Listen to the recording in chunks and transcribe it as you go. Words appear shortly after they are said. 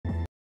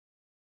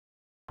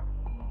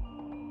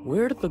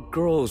Where did the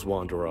girls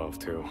wander off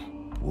to?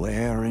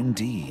 Where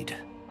indeed?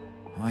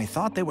 I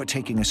thought they were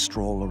taking a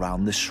stroll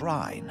around the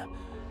shrine,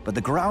 but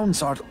the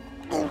grounds are...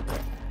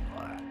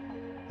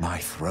 My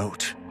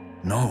throat.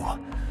 No,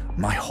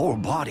 my whole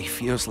body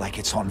feels like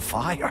it's on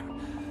fire.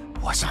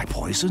 Was I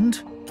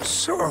poisoned?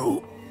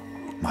 So...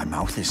 My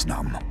mouth is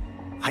numb.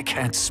 I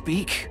can't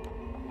speak.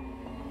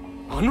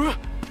 Anra?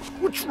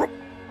 What's wrong?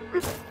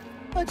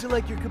 How'd you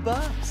like your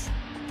kebabs?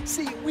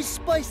 See, we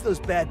spice those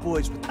bad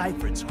boys with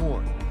Ifrit's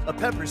horn. A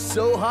pepper's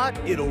so hot,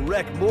 it'll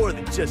wreck more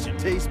than just your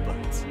taste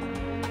buds.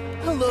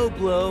 Hello,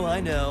 Blow, I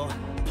know.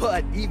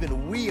 But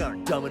even we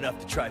aren't dumb enough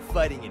to try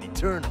fighting an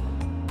Eternal.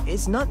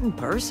 It's nothing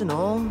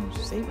personal,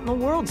 saving the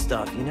world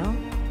stuff, you know?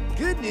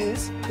 Good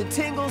news, the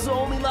tingles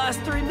only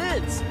last 3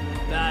 minutes.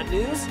 Bad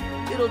news,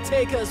 it'll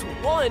take us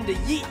 1 to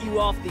yeet you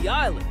off the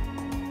island.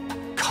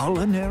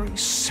 Culinary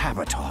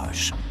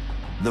sabotage.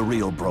 The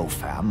real bro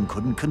fam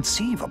couldn't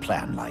conceive a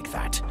plan like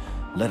that,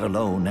 let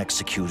alone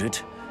execute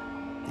it.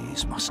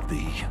 These must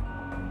be...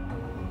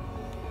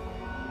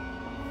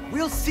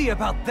 We'll see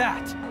about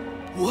that!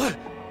 What?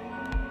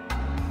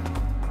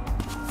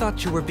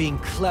 Thought you were being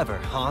clever,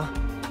 huh?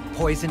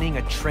 Poisoning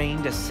a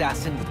trained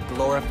assassin with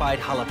glorified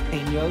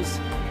jalapenos?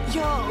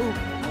 Yo,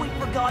 we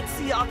forgot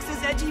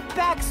Seox's edgy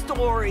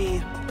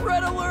backstory.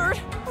 Red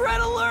alert!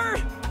 Red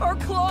alert! Our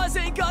claws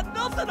ain't got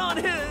nothing on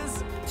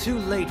his! Too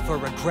late for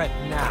regret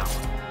now.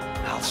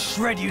 I'll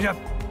shred you to...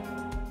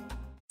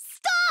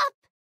 Stop!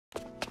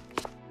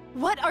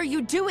 What are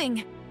you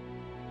doing?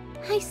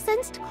 I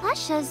sensed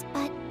clashes,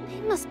 but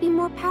they must be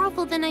more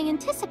powerful than I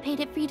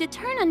anticipated for you to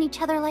turn on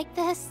each other like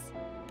this.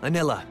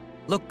 Anila,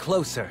 look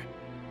closer.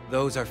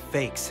 Those are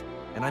fakes,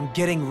 and I'm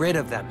getting rid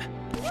of them.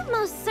 You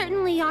most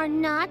certainly are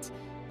not.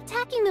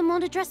 Attacking them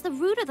won't address the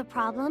root of the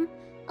problem.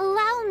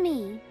 Allow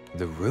me.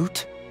 The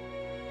root?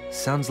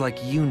 Sounds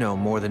like you know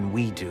more than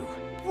we do.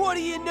 What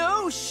do you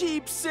know,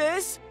 sheep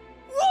sis?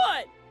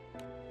 What?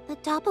 The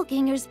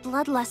doppelganger's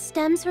bloodlust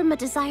stems from a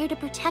desire to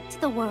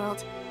protect the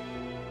world.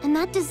 And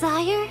that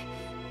desire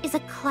is a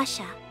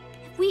klesha.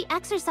 If we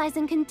exercise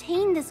and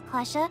contain this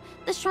klesha,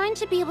 the shrine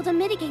should be able to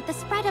mitigate the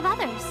spread of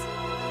others.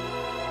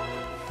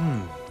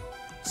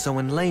 So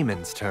in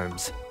layman's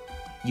terms,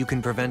 you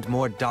can prevent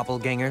more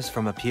doppelgangers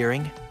from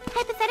appearing?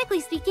 Hypothetically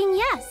speaking,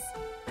 yes.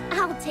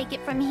 I'll take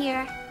it from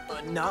here.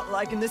 Not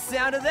liking the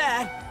sound of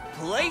that.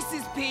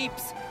 Places,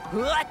 peeps.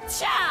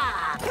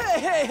 Achha! Hey,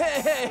 hey,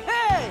 hey, hey,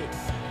 hey!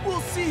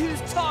 We'll see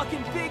who's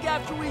talking big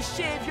after we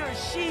shave your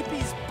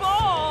sheepies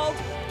bald!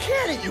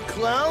 Can it, you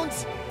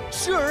clowns?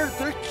 Sure,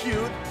 they're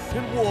cute,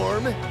 and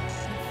warm, and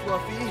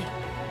fluffy,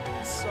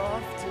 and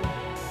soft, and...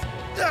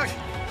 Ugh,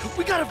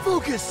 we gotta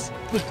focus!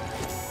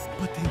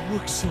 But they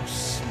look so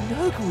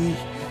snuggly.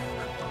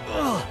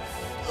 Ugh.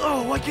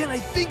 Oh, why can't I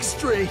think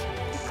straight?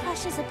 The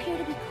kleshas appear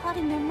to be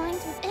clouding their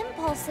minds with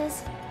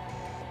impulses.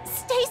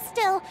 Stay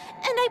still, and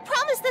I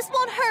promise this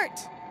won't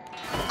hurt!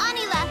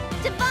 Anila,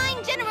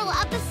 Divine General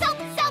of the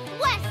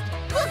South-Southwest,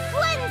 will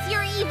cleanse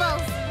your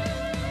evils!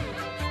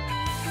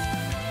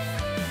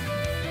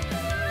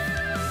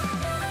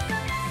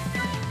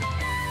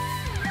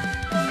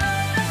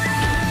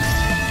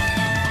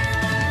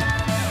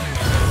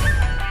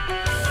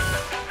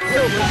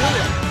 Yo,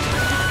 Manila,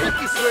 if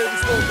you swear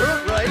this won't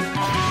hurt, right?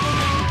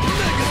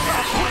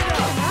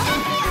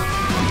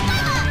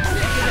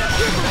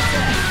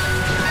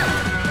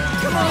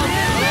 Come on in!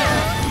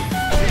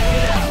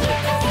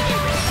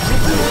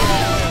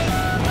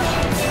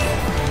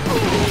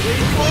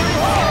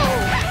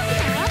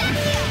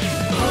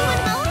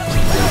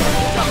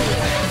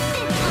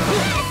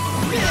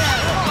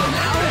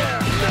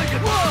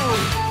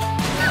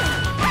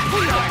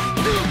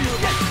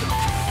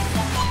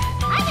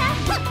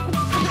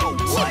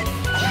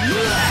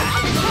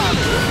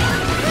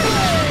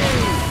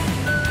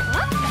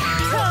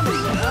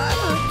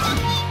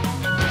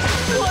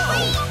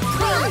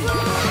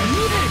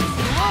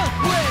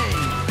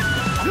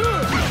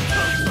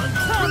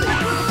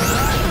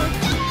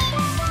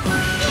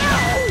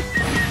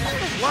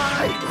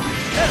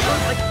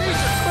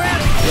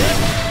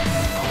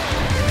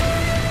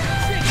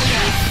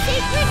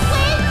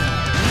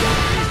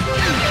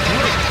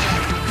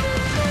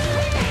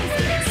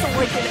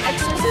 Like an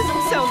exorcism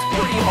sounds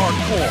pretty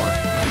hardcore.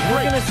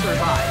 We're gonna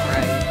survive,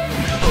 right?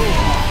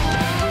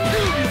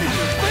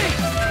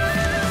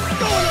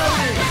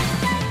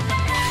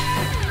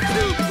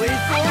 Wait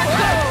for it!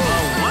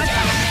 What?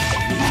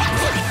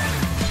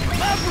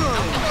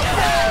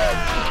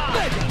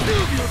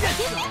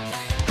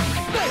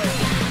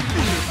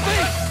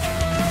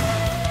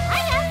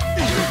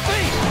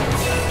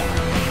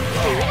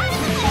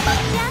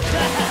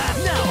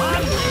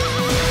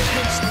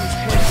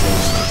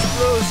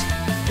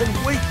 And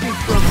wake me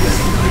from this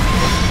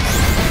nightmare.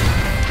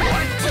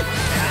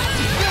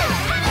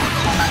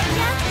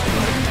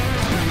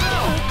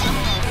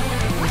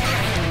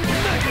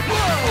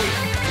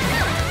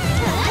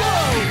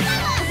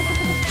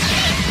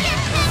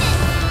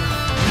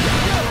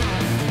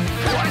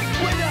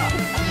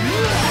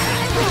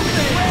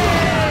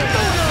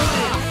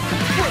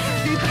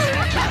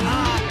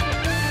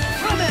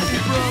 Come at me,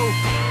 bro!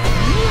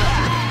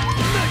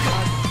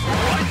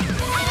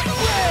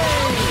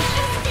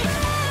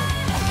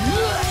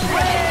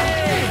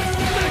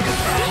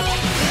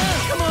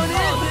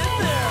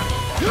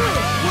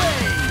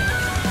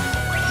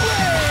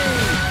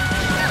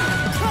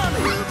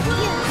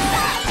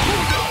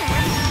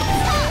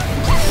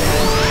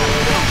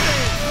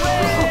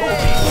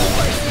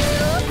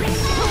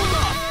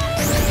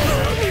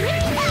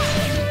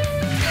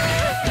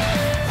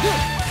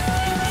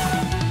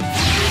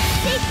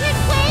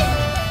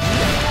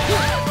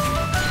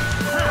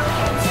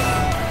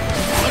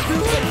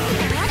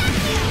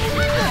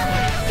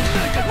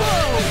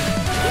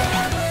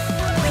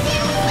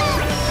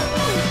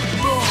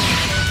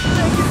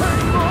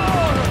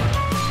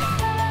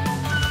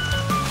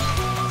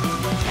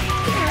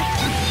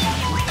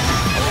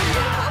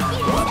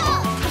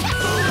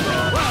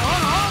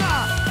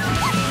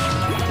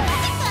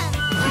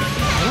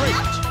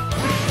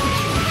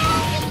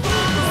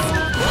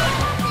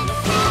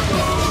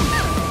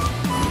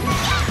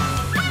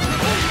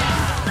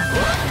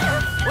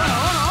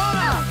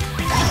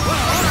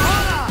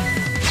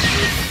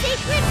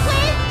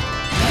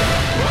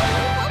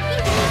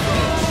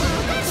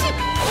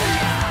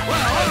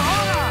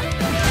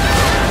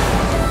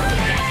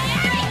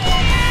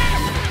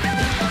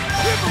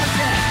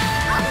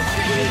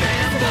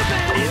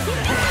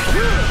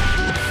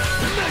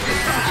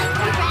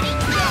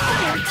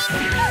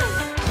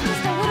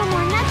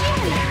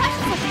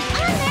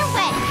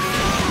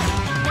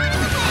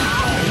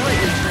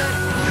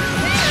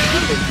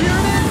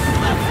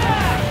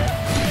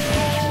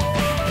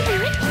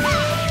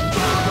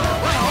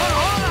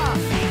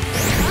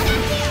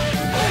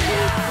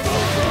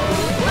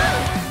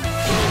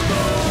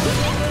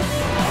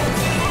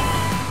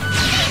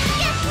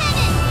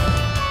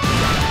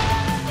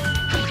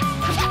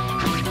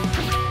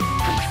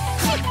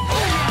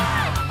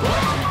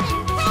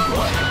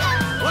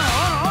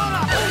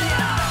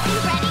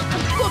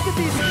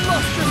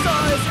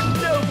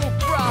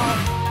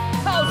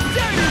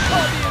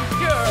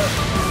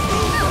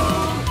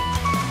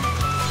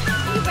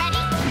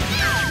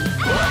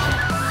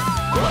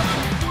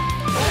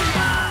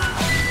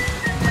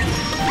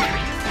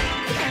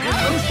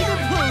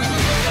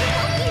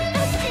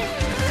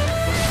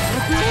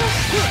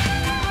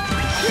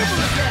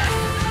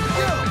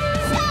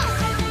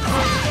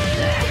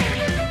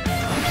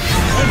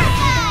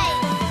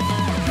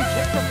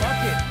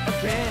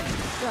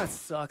 That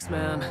sucks,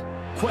 man.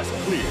 Quest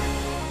clear.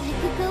 I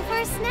could go for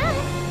a snack.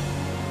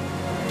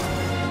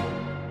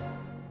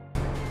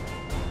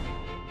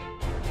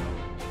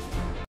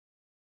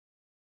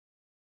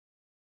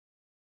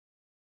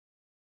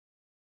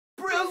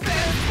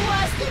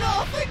 Blasted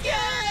off again!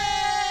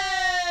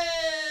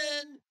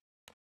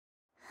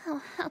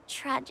 Oh, how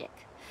tragic.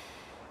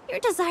 Your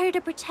desire to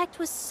protect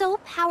was so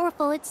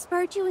powerful it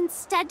spurred you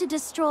instead to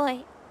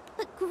destroy.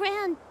 But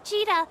Gran,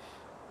 Jita,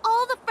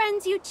 all the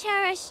friends you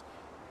cherish,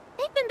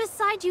 they've been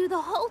beside you the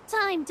whole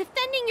time,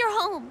 defending your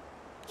home.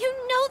 You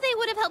know they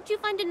would have helped you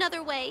find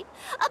another way.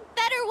 A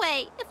better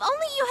way, if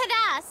only you had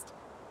asked.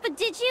 But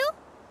did you?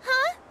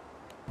 Huh?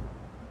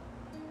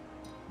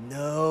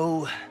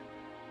 No.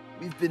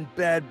 We've been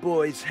bad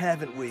boys,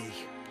 haven't we?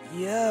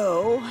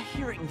 Yo,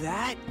 hearing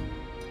that,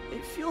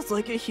 it feels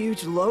like a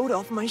huge load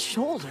off my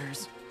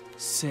shoulders.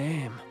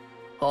 Same.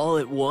 All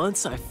at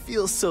once, I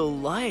feel so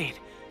light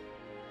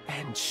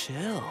and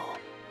chill.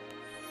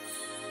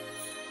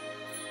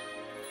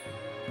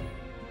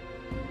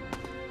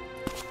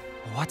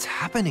 What's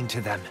happening to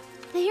them?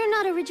 They are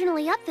not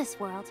originally of this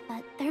world,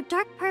 but their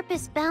dark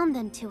purpose bound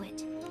them to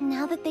it.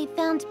 Now that they've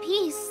found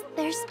peace,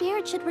 their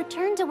spirit should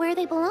return to where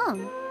they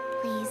belong.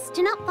 Please,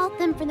 do not fault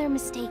them for their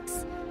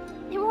mistakes.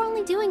 They were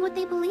only doing what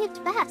they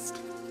believed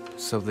best.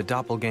 So the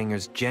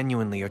doppelgangers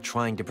genuinely are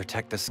trying to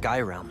protect the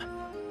Sky Realm.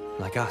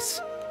 Like us.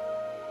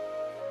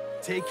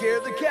 Take care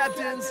of the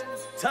captains.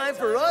 Time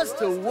for us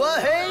to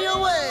way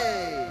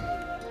away!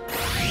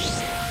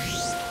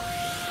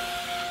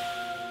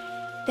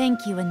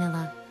 Thank you,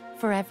 Anila,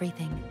 for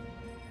everything.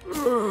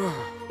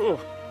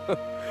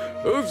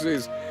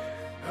 Oopsies.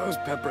 Those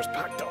peppers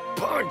packed a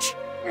punch.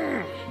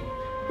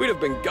 We'd have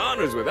been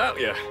goners without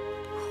you.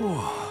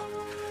 Whew.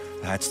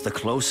 That's the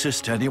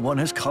closest anyone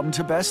has come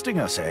to besting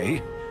us, eh?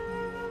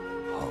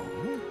 Oh?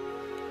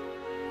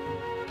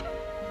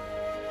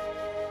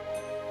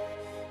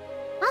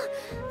 Ah,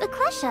 the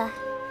klesha.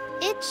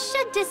 It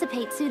should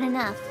dissipate soon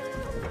enough.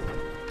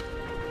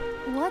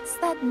 What's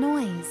that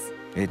noise?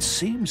 It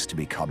seems to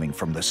be coming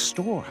from the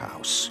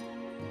storehouse.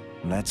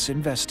 Let's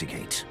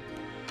investigate.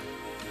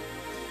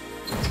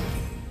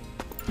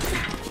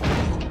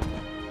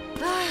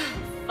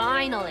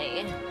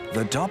 Finally.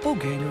 The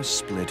doppelgangers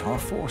split our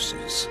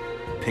forces,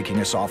 picking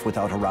us off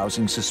without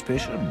arousing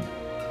suspicion.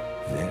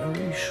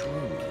 Very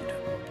shrewd.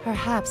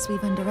 Perhaps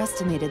we've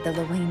underestimated the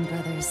Lewayne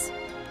brothers.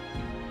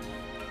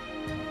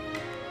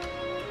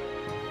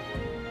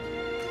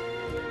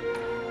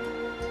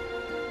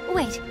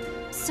 Wait,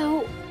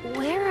 so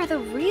where are the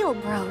real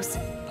bros?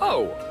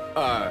 Oh,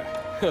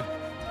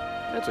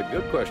 that's a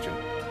good question.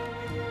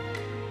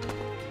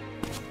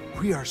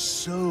 We are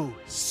so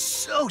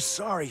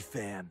sorry,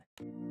 fam.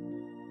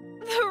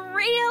 The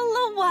real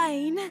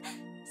Lewayne!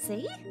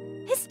 See?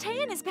 His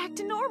tan is back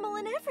to normal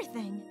and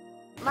everything.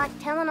 Like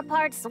telling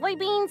apart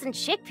soybeans and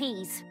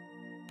chickpeas.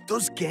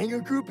 Those ganger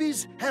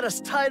groupies had us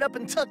tied up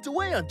and tucked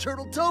away on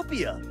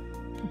Turtletopia.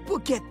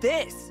 But get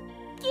this.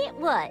 Get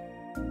what?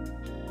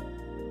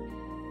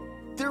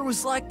 There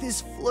was like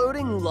this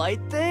floating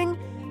light thing,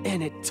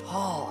 and it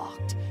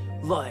talked.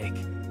 Like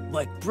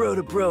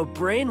bro-to-bro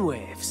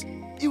brainwaves.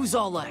 It was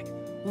all like,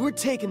 we're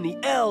taking the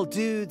L,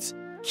 dudes.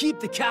 Keep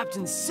the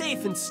captain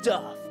safe and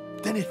stuff.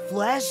 Then it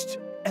flashed,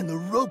 and the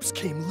ropes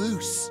came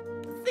loose.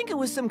 I think it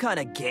was some kind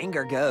of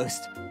ganger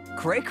ghost.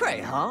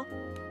 Cray-cray, huh?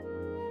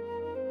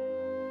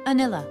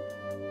 Anila,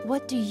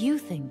 what do you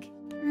think?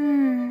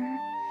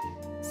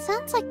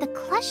 Sounds like the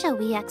klesha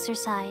we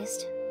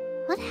exercised.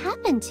 What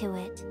happened to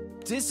it?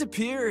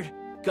 Disappeared.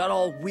 Got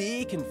all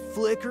weak and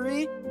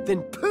flickery.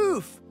 Then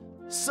poof!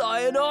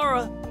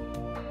 Sayonara!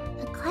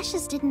 The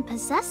kleshas didn't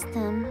possess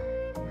them.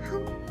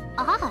 How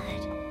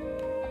odd.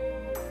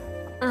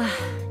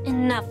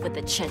 Enough with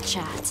the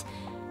chit-chat.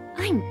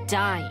 I'm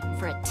dying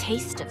for a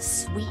taste of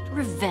sweet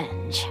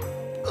revenge.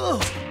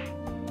 Ugh.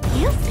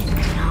 You've been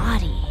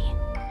naughty.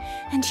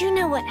 And you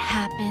know what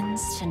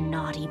happens to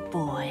naughty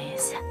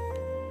boys.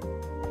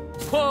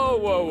 Whoa,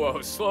 whoa,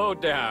 whoa, slow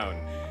down.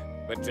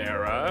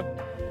 Matera,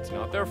 it's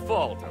not their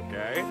fault,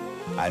 okay?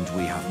 And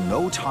we have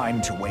no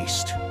time to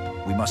waste.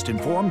 We must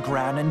inform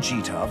Gran and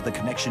Jita of the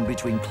connection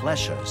between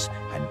kleshas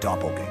and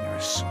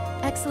doppelgangers.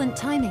 Excellent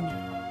timing.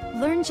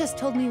 Learn just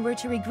told me we're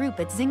to regroup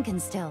at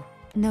Zinkenstill.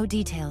 No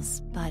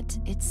details, but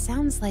it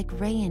sounds like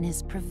Rayan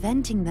is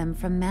preventing them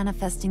from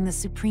manifesting the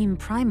Supreme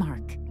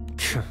Primarch.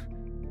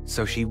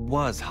 So she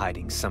was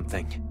hiding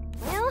something.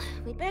 Well,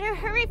 we better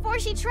hurry before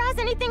she tries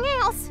anything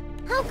else.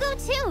 I'll go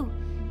too.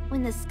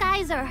 When the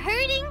skies are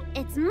hurting,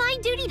 it's my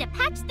duty to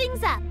patch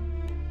things up.